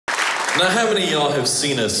Now, how many of y'all have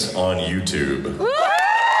seen us on YouTube?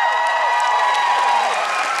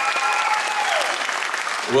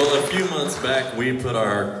 Well, a few months back, we put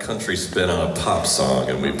our country spin on a pop song,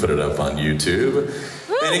 and we put it up on YouTube.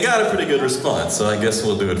 And it got a pretty good response, so I guess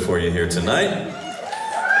we'll do it for you here tonight.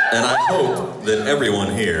 And I hope that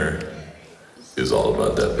everyone here is all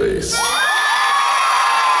about that bass.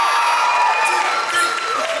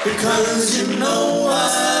 Because you know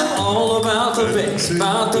I'm all about the bass,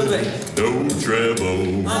 about the bass. No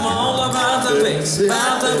treble. I'm all about the bass,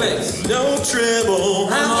 about the bass. No treble.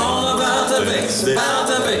 I'm all about the bass, about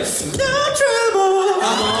the bass. No treble.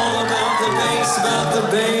 I'm all about the bass, about the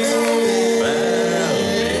bass.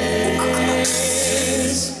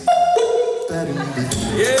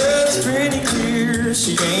 Yeah, it's pretty clear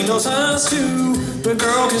she ain't no size 2, but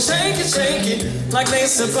girl can shake it like they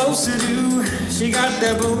supposed to do. She got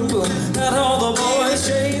that boom boom that all the boys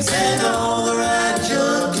chase, and all the right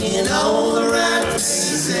junk in all the right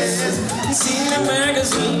places. You see the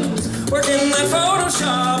magazines working that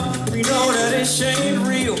Photoshop. We know that it ain't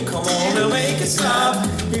real. Come on now, make it stop.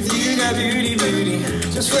 If you got beauty,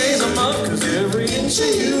 just raise them up, cause every inch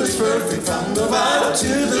of you is perfect from the bottom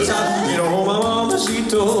to the top. You know my mama, she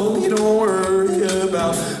told me don't worry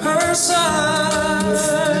about her size.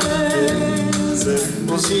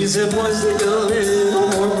 Well, she said, boys, they got a little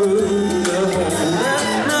more room to hold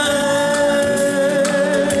that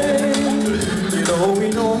night. You know we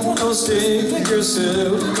don't want no stick like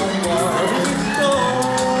yourself, don't worry, no.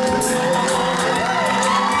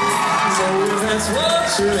 So if that's what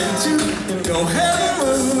you're into, then go ahead and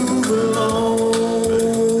move along.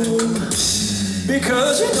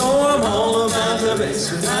 Because you know I'm all about the bass,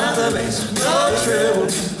 about the bass, no treble.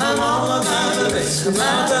 I'm all about the bass,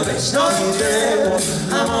 about the bass, no treble.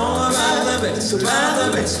 I'm all about the bass, about the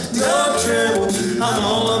bass, no treble. I'm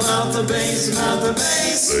all about the bass, about the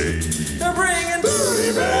bass. They're bringing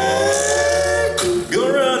booty back. Go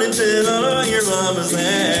run and tell all your mamas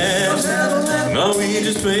that. No, we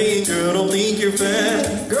just playing, girl, don't think you're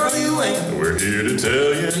fat. Girl, you ain't. We're here to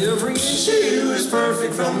tell you every inch of you is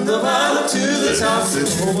perfect from the bottom to the top.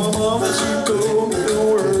 Oh, my mama, she told me don't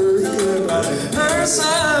worry about her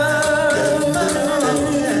size.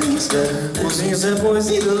 Well, she said, boys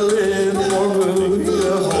need a little more room to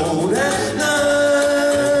hold at night.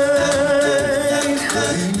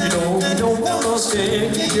 You know you don't want no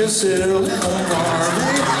stick yourself on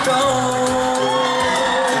Harvey, don't.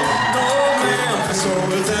 No, ma'am. So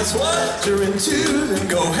if that's what you're into, then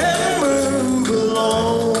go ahead and move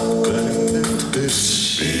along.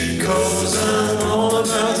 Because I'm all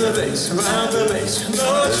about the bass, about the bass,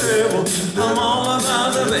 no treble. I'm all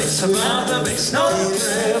about the bass, about the bass, no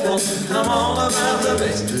treble. I'm all about the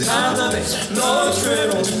bass, about the bass, no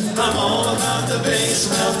treble. I'm all about the bass,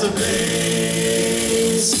 about the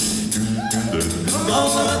bass. I'm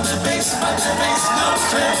all about the bass, about the bass, no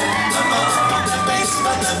treble. I'm all about the bass,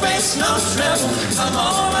 about the bass, no treble. I'm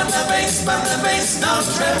all about the bass, about the bass, no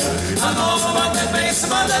treble. I'm all about the bass,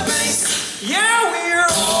 about the bass. Yeah, we're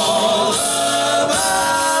all